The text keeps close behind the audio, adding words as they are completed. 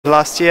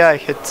Last year I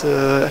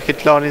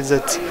had learned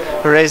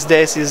that race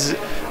days is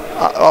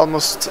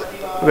almost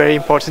very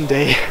important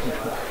day.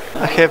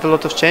 I have a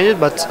lot of changes,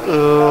 but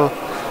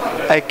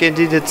I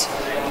did it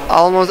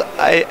almost.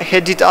 I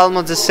had it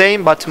almost the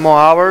same, but more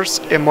hours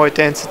and more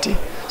intensity.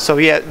 So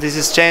yeah, this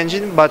is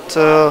changing, but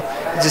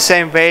it's the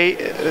same way.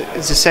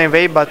 It's the same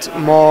way, but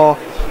more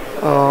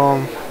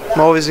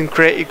is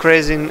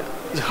increasing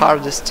the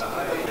hardest.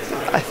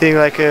 I think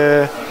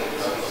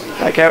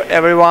like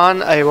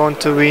everyone, I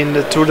want to win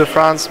the Tour de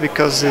France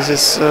because this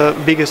is the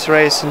biggest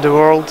race in the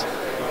world,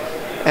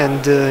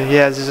 and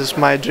yeah, this is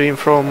my dream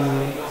from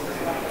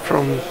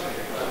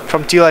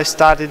till I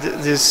started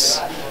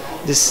this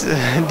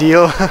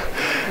deal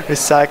with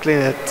cycling.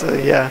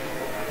 That yeah,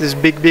 this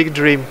big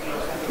dream.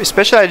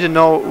 Especially I don't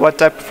know what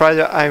type of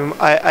rider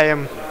I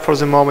am for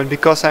the moment,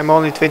 because I'm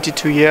only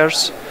 22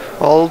 years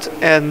old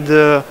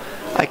and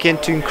I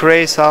can't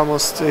increase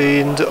almost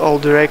in all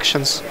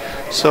directions.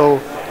 So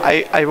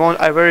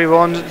I very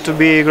want to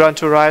be Grand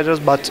Tour riders,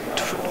 but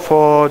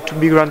to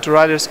be Grand Tour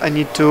riders I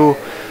need to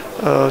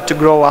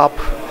grow up,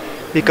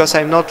 because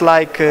I'm not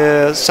like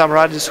some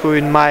riders who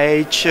in my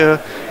age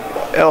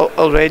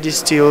already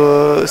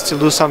still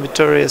do some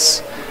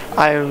victories.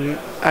 I'm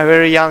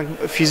very young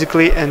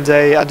physically, and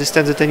I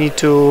understand that I need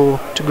to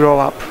grow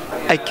up.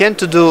 I can't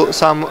do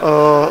some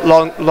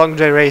long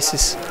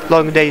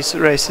days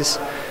races,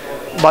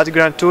 but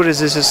Grand Tour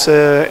this is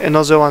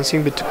another one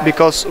thing,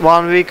 because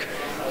 1 week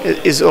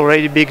is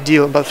already a big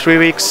deal, but 3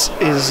 weeks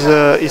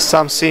is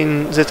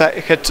something that I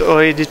had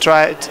already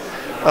tried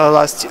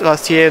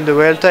last year in the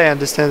Vuelta. I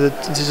understand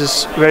that this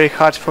is very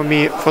hard for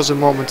me for the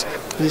moment.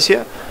 This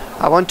year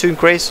I want to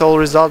increase all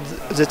results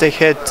that I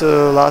had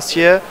last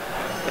year,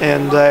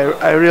 and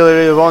I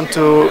really want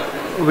to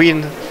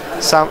win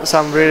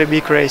some really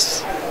big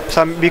race.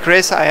 Some big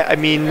race, I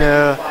mean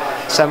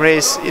some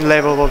race in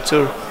level World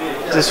Tour.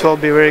 This will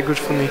be very good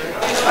for me.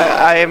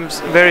 I am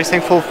very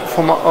thankful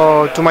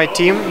to my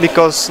team,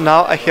 because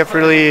now I have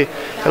really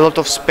a lot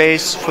of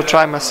space for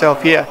trying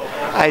myself. Yeah,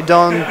 I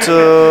don't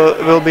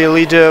will be a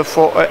leader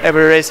for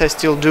every race I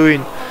still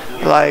doing,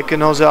 like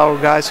there are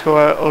guys who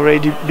are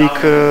already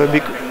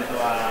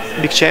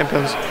big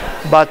champions.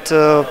 But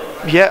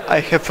yeah,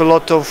 I have a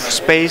lot of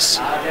space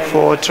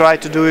for try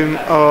to doing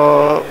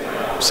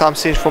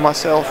something for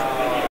myself.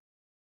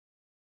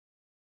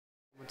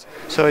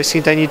 So I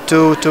think I need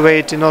to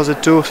wait another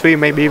 2, 3,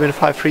 maybe even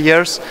 5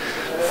 years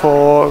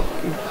for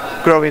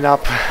growing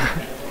up.